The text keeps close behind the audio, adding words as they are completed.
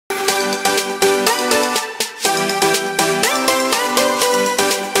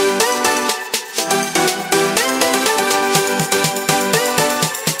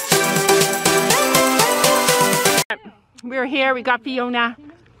we're here. We got Fiona.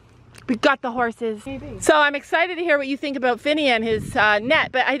 We got the horses. So I'm excited to hear what you think about Finny and his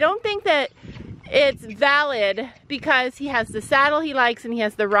net, but I don't think that it's valid because he has the saddle he likes and he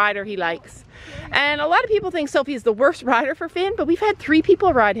has the rider he likes. And a lot of people think Sophie is the worst rider for Finn, but we've had 3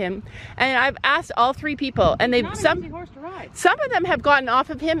 people ride him. And I've asked all 3 people, and they've some of them have gotten off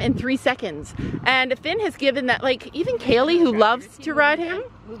of him in 3 seconds. And Finn has given that, like, even Kaylee, who loves to ride him.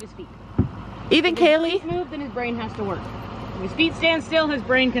 Move his feet. Even Kaylee. If his feet move, then his brain has to work. If his feet stand still, his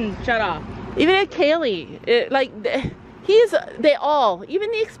brain can shut off. Even at Kaylee,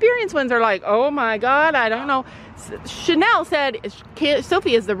 even the experienced ones are like, oh my God, I don't know. Chanel said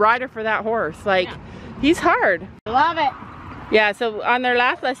Sophie is the rider for that horse. Like, he's hard. Love it. Yeah, so on their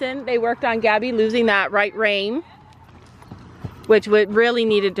last lesson, they worked on Gabby losing that right rein, which really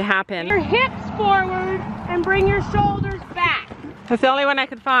needed to happen. Your hips forward and bring your shoulders back. That's the only one I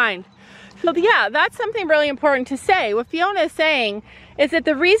could find. So yeah, that's something really important to say. What Fiona is saying is that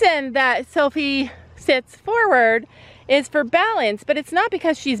the reason that Sophie sits forward is for balance, but it's not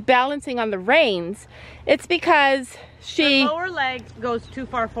because she's balancing on the reins. It's because her lower leg goes too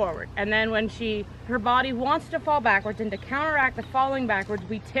far forward, and then when her body wants to fall backwards, and to counteract the falling backwards,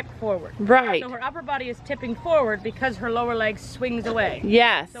 we tip forward. Right. So her upper body is tipping forward because her lower leg swings away.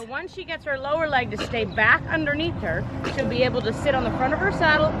 Yes. So once she gets her lower leg to stay back underneath her, she'll be able to sit on the front of her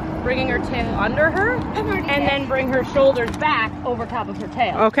saddle, bringing her tail under her, and then bring her shoulders back over top of her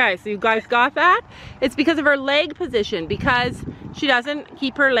tail. Okay, so you guys got that? It's because of her leg position, because she doesn't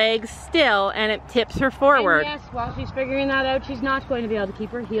keep her legs still and it tips her forward. And yes, while she's figuring that out, she's not going to be able to keep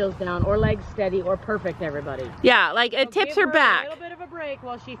her heels down or legs steady or perfect, everybody. Yeah, like it tips her back. A little bit of a break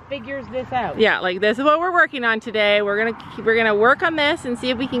while she figures this out. Yeah, like this is what we're working on today. We're gonna work on this and see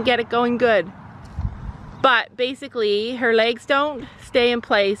if we can get it going good. But basically, her legs don't stay in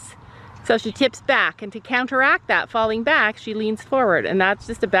place, so she tips back, and to counteract that falling back, she leans forward, and that's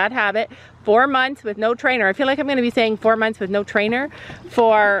just a bad habit. 4 months with no trainer. I feel like I'm gonna be saying 4 months with no trainer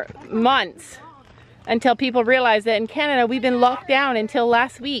for months until people realize that in Canada, we've been locked down until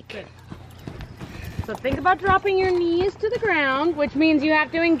last week. So think about dropping your knees to the ground, which means you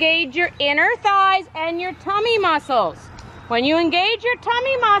have to engage your inner thighs and your tummy muscles. When you engage your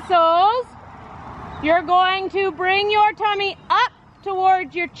tummy muscles, you're going to bring your tummy up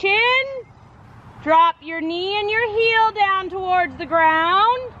towards your chin, drop your knee and your heel down towards the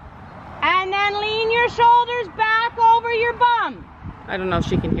ground, and then lean your shoulders back over your bum. I don't know if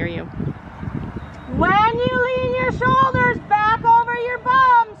she can hear you. When you lean your shoulders back over your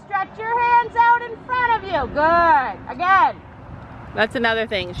bum, stretch your hands out in front of you. Good. Again. That's another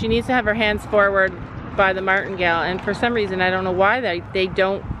thing. She needs to have her hands forward by the martingale, and for some reason, I don't know why they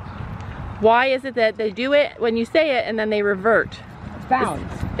don't. Why is it that they do it when you say it and then they revert?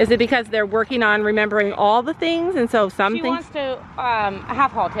 Balance. Is it because they're working on remembering all the things, and so some things? She wants to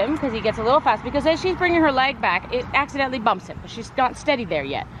half halt him because he gets a little fast, because as she's bringing her leg back, it accidentally bumps him, but she's not steady there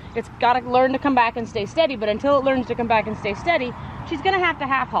yet. It's got to learn to come back and stay steady, but until it learns to come back and stay steady, she's going to have to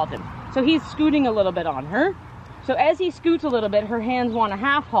half halt him. So he's scooting a little bit on her. So as he scoots a little bit, her hands want to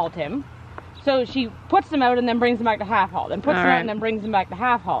half halt him. So she puts them out and then brings them back to half halt, and puts them out and then brings them back to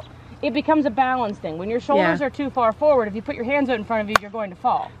half halt. It becomes a balance thing. When your shoulders are too far forward, if you put your hands out in front of you, you're going to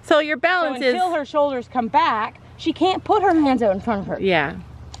fall. So your balance is... until her shoulders come back, she can't put her hands out in front of her. Yeah.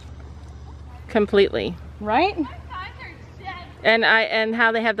 Completely. Right? And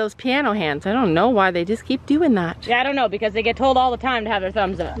how they have those piano hands. I don't know why they just keep doing that. Yeah, I don't know, because they get told all the time to have their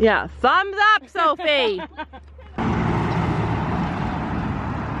thumbs up. Yeah. Thumbs up, Sophie!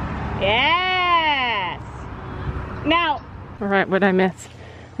 Yes! Now... Alright, what'd I miss?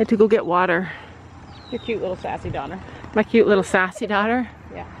 I had to go get water. Your cute little sassy daughter. My cute little sassy daughter?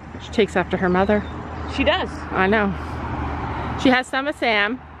 Yeah. She takes after her mother. She does. I know. She has some of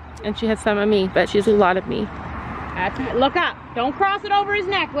Sam, and she has some of me, but she has a lot of me. That's it. Look up. Don't cross it over his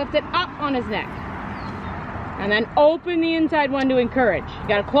neck. Lift it up on his neck. And then open the inside one to encourage. You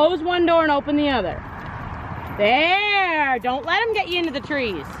gotta close one door and open the other. There. Don't let him get you into the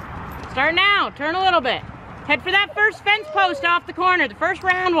trees. Start now. Turn a little bit. Head for that first fence post off the corner, the first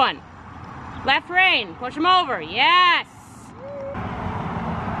round one. Left rein, push him over, yes.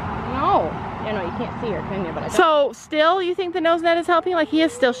 No, you know, you can't see her, can you? But so still, you think the nose net is helping? Like, he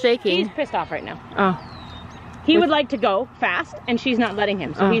is still shaking. He's pissed off right now. Oh. He would like to go fast, and she's not letting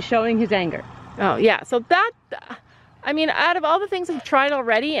him, so he's showing his anger. Oh, yeah, so that... I mean, out of all the things I've tried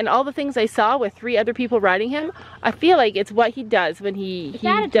already and all the things I saw with 3 other people riding him, I feel like it's what he does when he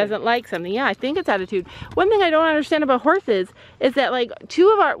doesn't like something. Yeah, I think it's attitude. One thing I don't understand about horses is that, like, two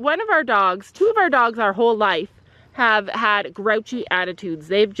of our dogs our whole life have had grouchy attitudes.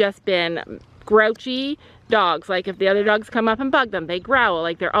 They've just been grouchy, dogs. Like if the other dogs come up and bug them, they growl.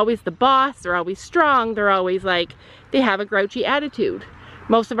 Like they're always the boss, they're always strong, they're always like, they have a grouchy attitude.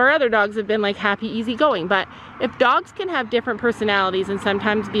 Most of our other dogs have been like happy, easygoing. But if dogs can have different personalities and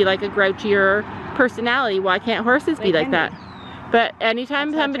sometimes be like a grouchier personality, why can't horses be like that? But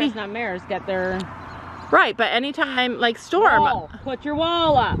anytime somebody... Chestnut mares get their... Right, but anytime, like Storm... Wall. Put your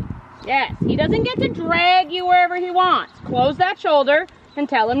wall up. Yes, he doesn't get to drag you wherever he wants. Close that shoulder and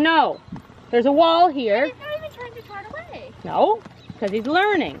tell him no. There's a wall here. He's not even trying to trot away. No, because he's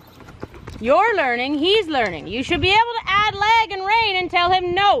learning. You're learning, he's learning. You should be able to add leg and rein and tell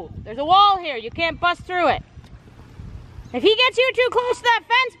him no. There's a wall here, you can't bust through it. If he gets you too close to that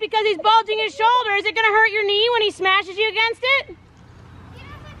fence because he's bulging his shoulder, is it going to hurt your knee when he smashes you against it? He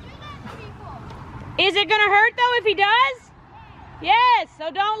doesn't do that to people. Is it going to hurt though if he does? Yes, so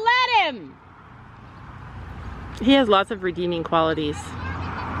don't let him. He has lots of redeeming qualities.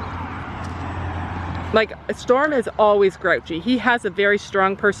 Like, Storm is always grouchy. He has a very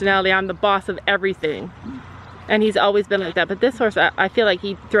strong personality. I'm the boss of everything. And he's always been like that. But this horse, I feel like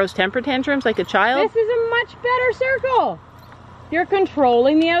he throws temper tantrums like a child. This is a much better circle. You're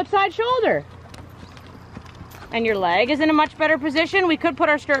controlling the outside shoulder. And your leg is in a much better position. We could put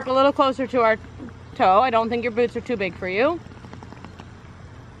our stirrup a little closer to our toe. I don't think your boots are too big for you.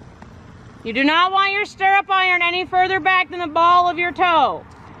 You do not want your stirrup iron any further back than the ball of your toe.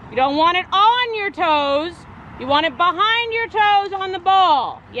 You don't want it on your toes. You want it behind your toes on the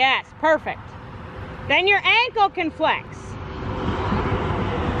ball. Yes, perfect. Then your ankle can flex.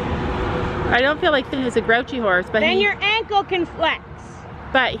 I don't feel like Finn is a grouchy horse, but then your ankle can flex.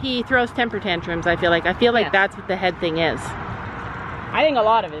 But he throws temper tantrums, I feel like. I feel like that's what the head thing is. I think a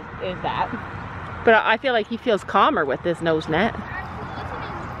lot of it is that. But I feel like he feels calmer with this nose net.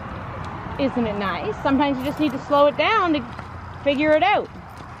 Isn't it nice? Sometimes you just need to slow it down to figure it out.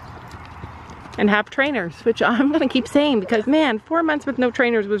 And have trainers, which I'm going to keep saying because, man, 4 months with no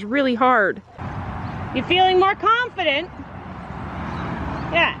trainers was really hard. You feeling more confident?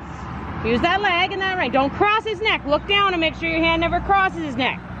 Yes. Use that leg and that right. Don't cross his neck. Look down and make sure your hand never crosses his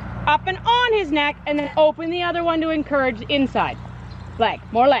neck. Up and on his neck, and then open the other one to encourage inside. Leg.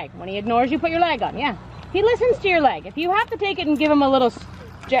 More leg. When he ignores you, put your leg on. Yeah. He listens to your leg. If you have to take it and give him a little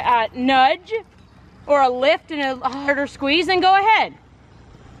nudge or a lift and a harder squeeze, then go ahead.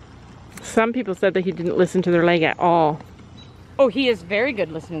 Some people said that he didn't listen to their leg at all. Oh, he is very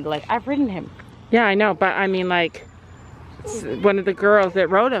good listening to leg. I've ridden him. Yeah, I know, but I mean, like, one of the girls that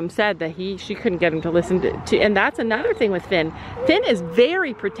rode him said that she couldn't get him to listen to, and that's another thing with Finn. Finn is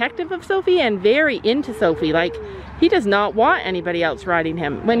very protective of Sophie and very into Sophie. Like, he does not want anybody else riding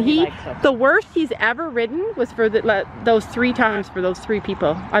him. When the worst he's ever ridden was for those 3 times for those 3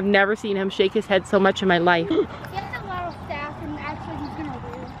 people. I've never seen him shake his head so much in my life. He has a lot of sass and actually he's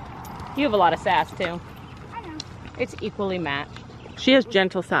gonna lose. You have a lot of sass too. I know. It's equally matched. She has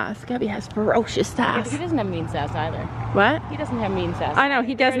gentle sass. Gabby has ferocious sass. He doesn't have mean sass either. What? He doesn't have mean sass. I know,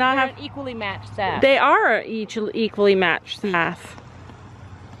 he does not have... an equally matched sass. They are each equally matched sass.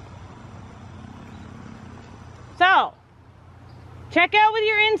 So, check out with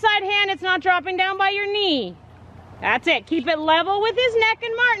your inside hand, it's not dropping down by your knee. That's it. Keep it level with his neck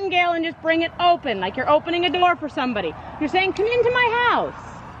and martingale and just bring it open, like you're opening a door for somebody. You're saying, come into my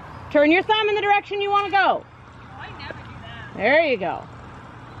house. Turn your thumb in the direction you want to go. I never do that. There you go.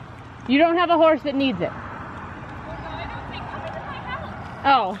 You don't have a horse that needs it. I don't think come into my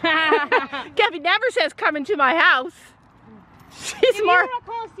house. Oh. Gabby never says come into my house. She's If more... you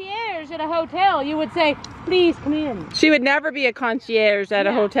were a concierge at a hotel, you would say, please come in. She would never be a concierge at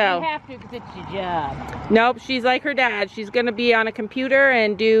a hotel. You have to because it's your job. Nope, she's like her dad. She's going to be on a computer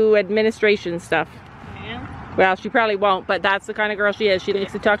and do administration stuff. Yeah. Well, she probably won't, but that's the kind of girl she is. She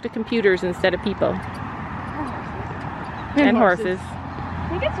likes to talk to computers instead of people. And horses.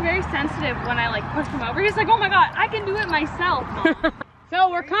 He gets very sensitive when I like push him over. He's like, oh my god, I can do it myself.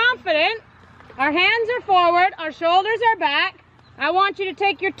 So we're confident. Our hands are forward. Our shoulders are back. I want you to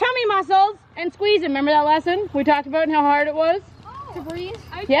take your tummy muscles and squeeze them. Remember that lesson we talked about and how hard it was? Oh. To breathe?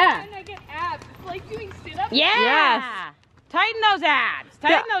 I Yeah. I get abs. It's like doing sit-ups. Yeah. Yes. Tighten those abs.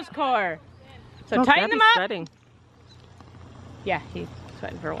 Tighten those core. So Oh, tighten Gabby's them up. sweating. Yeah, he's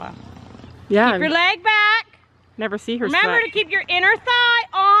sweating for a while. Yeah. Keep your leg back. Never see her Remember sweat. to keep your inner thigh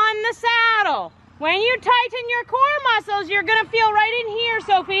on the saddle. When you tighten your core muscles, you're going to feel right in here,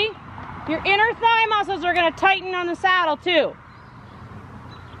 Sophie. Your inner thigh muscles are going to tighten on the saddle too.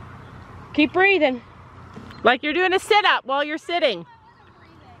 Keep breathing. Like you're doing a sit-up while you're sitting.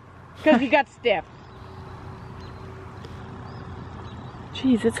 Because you got stiff.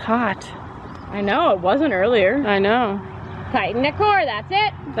 Jeez, it's hot. I know, it wasn't earlier. I know. Tighten the core, that's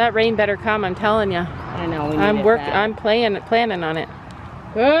it. That rain better come, I'm telling you. I know, we need I'm planning on it.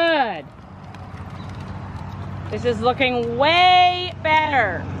 Good. This is looking way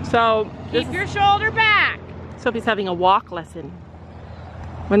better. So keep your shoulder back. Sophie's having a walk lesson.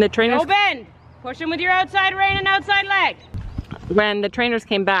 When the trainers no bend. Push him with your outside rein and outside leg. When the trainers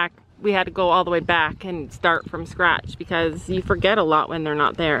came back, we had to go all the way back and start from scratch because you forget a lot when they're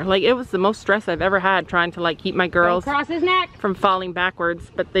not there. Like, it was the most stress I've ever had trying to like keep my girls cross his neck from falling backwards,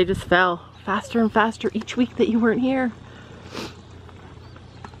 but they just fell faster and faster each week that you weren't here.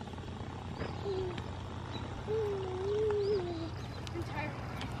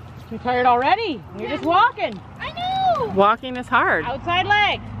 You're tired already? You're just walking. I know! Walking is hard. Outside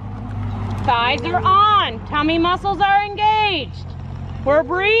leg. Thighs are on. Tummy muscles are engaged. We're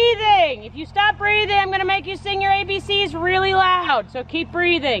breathing. If you stop breathing, I'm going to make you sing your ABCs really loud. So keep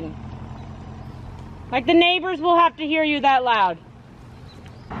breathing. Like the neighbors will have to hear you that loud.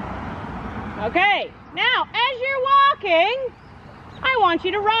 Okay. Now, as you're walking, I want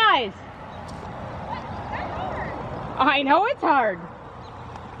you to rise. That's hard. I know it's hard.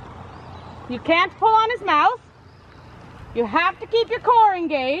 You can't pull on his mouth. You have to keep your core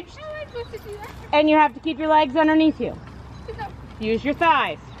engaged. How am I supposed to do that? And you have to keep your legs underneath you. No. Use your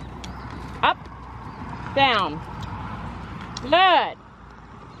thighs. Up, down. Good.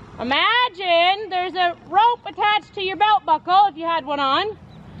 Imagine there's a rope attached to your belt buckle, if you had one on,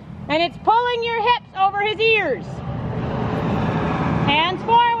 and it's pulling your hips over his ears. Hands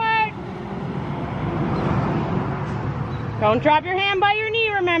forward. Don't drop your hand by your knee,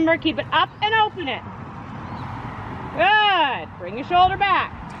 remember. Keep it up and open it. Good. Bring your shoulder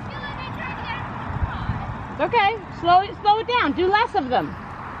back. It's okay. Slow it down. Do less of them.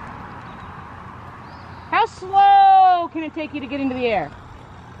 How slow can it take you to get into the air?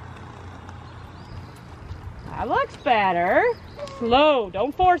 That looks better. Slow.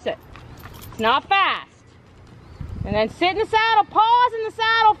 Don't force it. It's not fast. And then sit in the saddle. Pause in the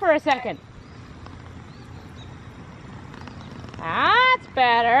saddle for a second. That's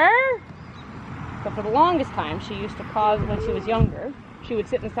better. But for the longest time, she used to pause when she was younger. She would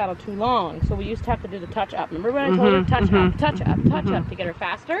sit in the saddle too long, so we used to have to do the touch up. Remember when I told her touch up to get her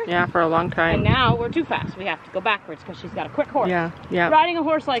faster? Yeah, for a long time. And now we're too fast. We have to go backwards because she's got a quick horse. Yeah. Riding a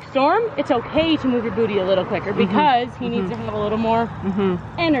horse like Storm, it's okay to move your booty a little quicker because he needs to have a little more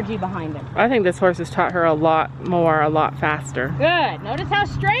energy behind him. I think this horse has taught her a lot more, a lot faster. Good. Notice how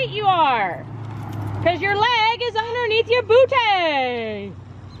straight you are. Because your leg is underneath your booty.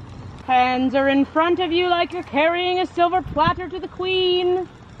 Hands are in front of you like you're carrying a silver platter to the queen.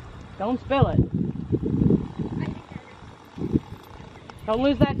 Don't spill it. Don't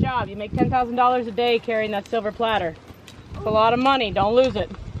lose that job. You make $10,000 a day carrying that silver platter. It's a lot of money. Don't lose it.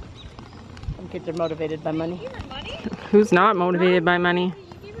 Some kids are motivated by money. You gave her money? Who's not motivated by money?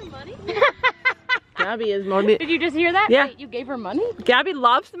 You gave her money? Gabby is motivated. Did you just hear that? Yeah. Wait, you gave her money? Gabby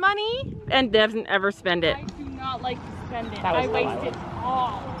loves money and doesn't ever spend it. I do not like to spend it. That was I waste it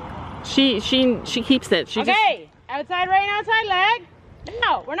all. She keeps it. She Okay, outside rein, outside leg.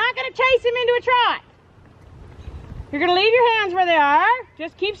 No, we're not going to chase him into a trot. You're going to leave your hands where they are.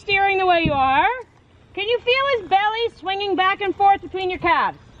 Just keep steering the way you are. Can you feel his belly swinging back and forth between your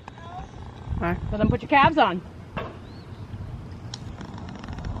calves? No. So then put your calves on.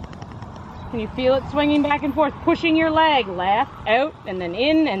 Can you feel it swinging back and forth, pushing your leg left, out, and then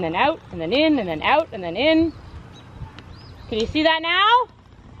in, and then out, and then in, and then out, and then in? Can you see that now?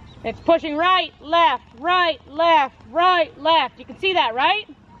 It's pushing right, left, right, left, right, left. You can see that, right?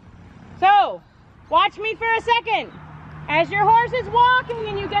 So, watch me for a second. As your horse is walking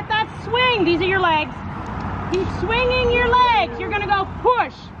and you get that swing, these are your legs. Keep swinging your legs. You're going to go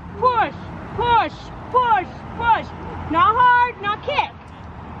push, push, push, push, push. Not hard, not kick.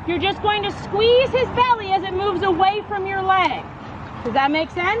 You're just going to squeeze his belly as it moves away from your leg. Does that make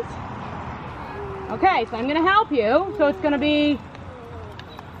sense? Okay, so I'm going to help you. So it's going to be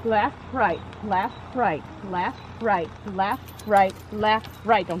left, right, left, right, left, right, left, right, left,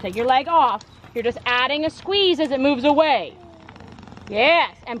 right. Don't take your leg off. You're just adding a squeeze as it moves away.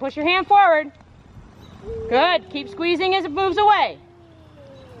 Yes, and push your hand forward. Good, keep squeezing as it moves away.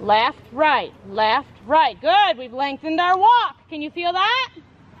 Left, right, good. We've lengthened our walk. Can you feel that?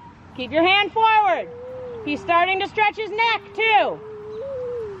 Keep your hand forward. He's starting to stretch his neck too.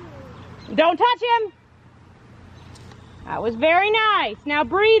 Don't touch him. That was very nice. Now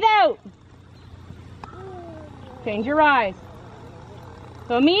breathe out. Change your eyes.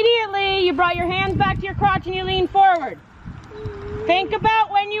 So immediately you brought your hands back to your crotch and you lean forward. Think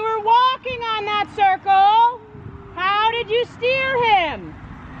about when you were walking on that circle. How did you steer him?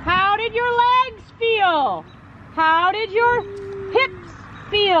 How did your legs feel? How did your hips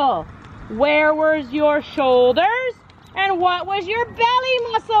feel? Where was your shoulders? And what was your belly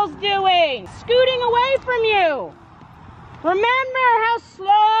muscles doing? Scooting away from you. Remember how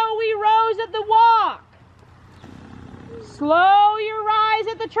slow we rose at the walk. Slow your rise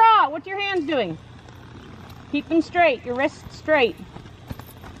at the trot. What's your hands doing? Keep them straight, your wrists straight.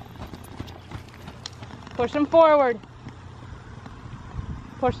 Push them forward.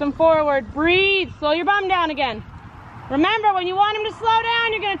 Push them forward. Breathe. Slow your bum down again. Remember, when you want them to slow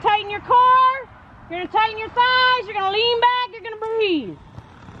down, you're going to tighten your core. You're going to tighten your thighs. You're going to lean back. You're going to breathe.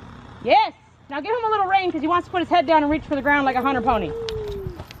 Yes. Now give him a little rein because he wants to put his head down and reach for the ground like a hunter pony.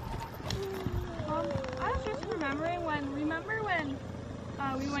 I was just remembering when we went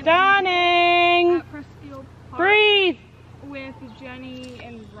Stunning. at Pressfield Park Breathe. with Jenny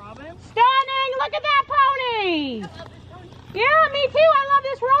and Robin. Stunning. Look at that pony. Yeah, me too. I love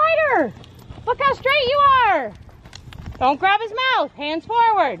this rider. Look how straight you are. Don't grab his mouth. Hands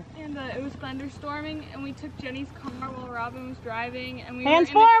forward. And it was thunderstorming, and we took Jenny's car while Robin was driving. And we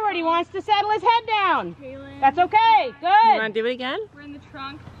Hands were in forward. He wants to settle his head down. Kaylin, That's okay. You Good. want to do it again? We're in the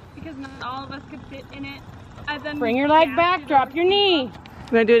trunk because not all of us could fit in it. And then Bring your leg back. Drop your knee. You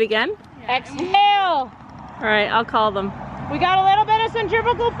want to do it again? Yeah, Exhale. All right, I'll call them. We got a little bit of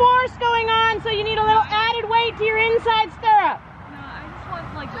centrifugal force going on, so you need a little added weight to your inside stirrup. No, I just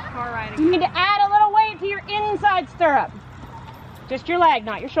want like the car ride You again. need to add a little weight to your inside stirrup. Just your leg,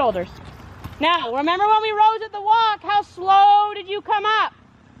 not your shoulders. Now, remember when we rose at the walk, how slow did you come up?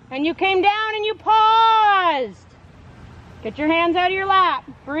 And you came down and you paused. Get your hands out of your lap.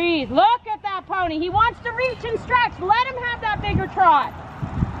 Breathe. Look at that pony. He wants to reach and stretch. Let him have that bigger trot.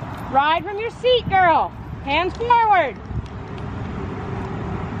 Ride from your seat, girl. Hands forward.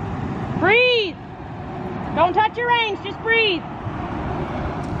 Breathe. Don't touch your reins, just breathe.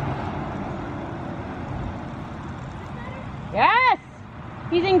 Yes.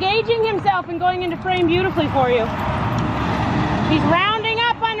 He's engaging himself and going into frame beautifully for you. He's rounding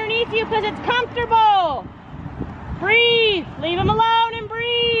up underneath you because it's comfortable. Breathe. Leave him alone and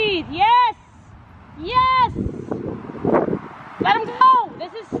breathe. Yes. Yes. Let him go.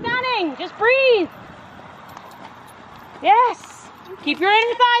 This is stunning. Just breathe. Yes. Keep your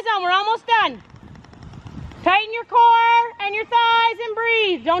inner thighs on. We're almost done. Tighten your core and your thighs and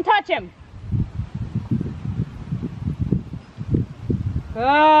breathe. Don't touch him.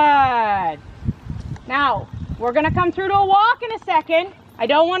 Good. Now, we're going to come through to a walk in a second. I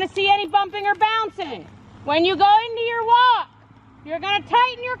don't want to see any bumping or bouncing. When you go into your walk, you're going to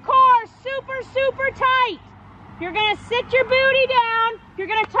tighten your core super, super tight. You're going to sit your booty down. You're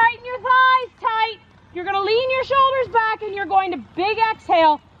going to tighten your thighs tight. You're going to lean your shoulders back and you're going to big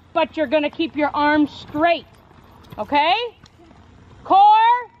exhale, but you're going to keep your arms straight. Okay? Core,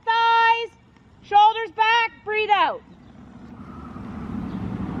 thighs, shoulders back, breathe out.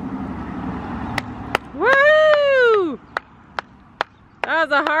 Woo! That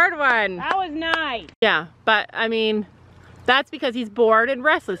was a hard one. That was nice. Yeah, but I mean, that's because he's bored and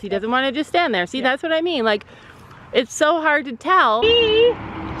restless. He doesn't want to just stand there. See, that's what I mean. Like, it's so hard to tell. He,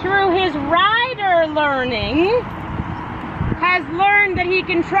 through his rider learning, has learned that he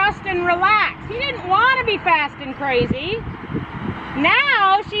can trust and relax. He didn't want to be fast and crazy.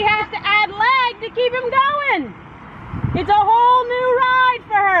 Now she has to add leg to keep him going. It's a whole new ride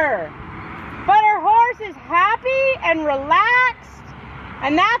for her. But her horse is happy and relaxed.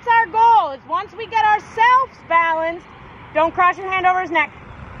 And that's our goal, is once we get ourselves balanced, don't cross your hand over his neck,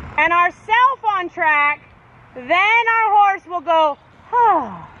 and ourself on track, then our horse will go,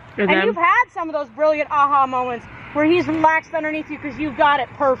 oh. And you've had some of those brilliant aha moments where he's relaxed underneath you because you've got it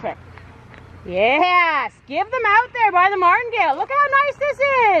perfect. Yes, give them out there by the martingale. Look how nice this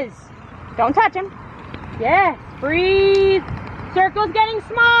is. Don't touch him. Yes, breathe. Circle's getting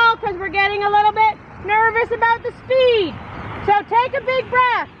small because we're getting a little bit nervous about the speed. So take a big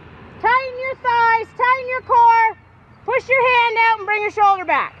breath. Tighten your thighs, tighten your core. Push your hand out and bring your shoulder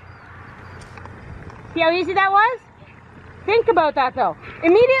back. See how easy that was? Think about that though.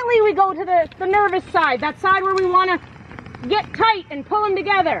 Immediately we go to the nervous side, that side where we want to get tight and pull them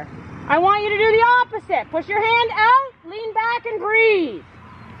together. I want you to do the opposite. Push your hand out, lean back and breathe.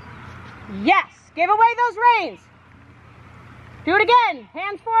 Yes, give away those reins. Do it again.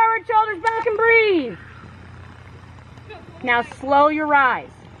 Hands forward, shoulders back and breathe. Now slow your rise.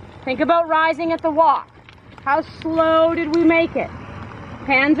 Think about rising at the walk. How slow did we make it?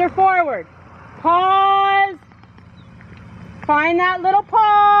 Hands are forward. Pause. Find that little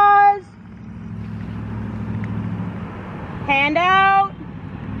pause. Hand out.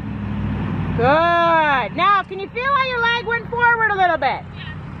 Good. Now, can you feel how your leg went forward a little bit?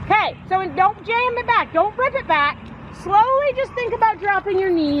 Okay, so don't jam it back. Don't rip it back. Slowly just think about dropping your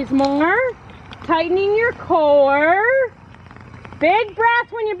knees more. Tightening your core. Big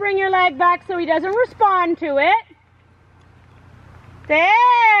breath when you bring your leg back so he doesn't respond to it.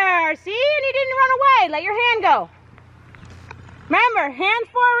 There. See? And he didn't run away. Let your hand go. Remember, hands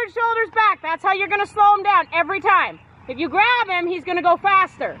forward, shoulders back. That's how you're going to slow him down every time. If you grab him, he's going to go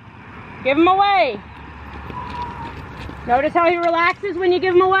faster. Give him away. Notice how he relaxes when you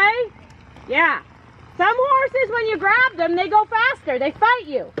give him away? Yeah. Some horses, when you grab them, they go faster. They fight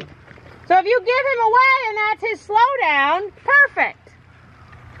you. So if you give him away and that's his slowdown, perfect.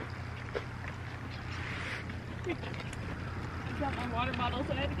 I got my water bottle,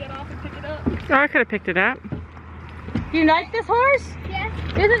 so I had to get off and pick it up. Oh, I could have picked it up. Do you like this horse?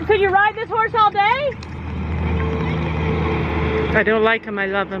 Yes. Could you ride this horse all day? I don't like him. I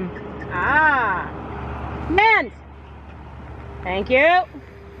love him. Ah. Hands. Thank you.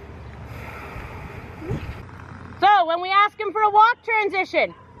 So when we ask him for a walk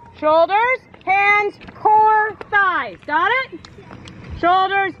transition, shoulders, hands, core, thighs. Got it?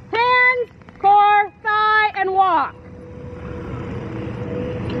 Shoulders, hands, core, thigh, and walk.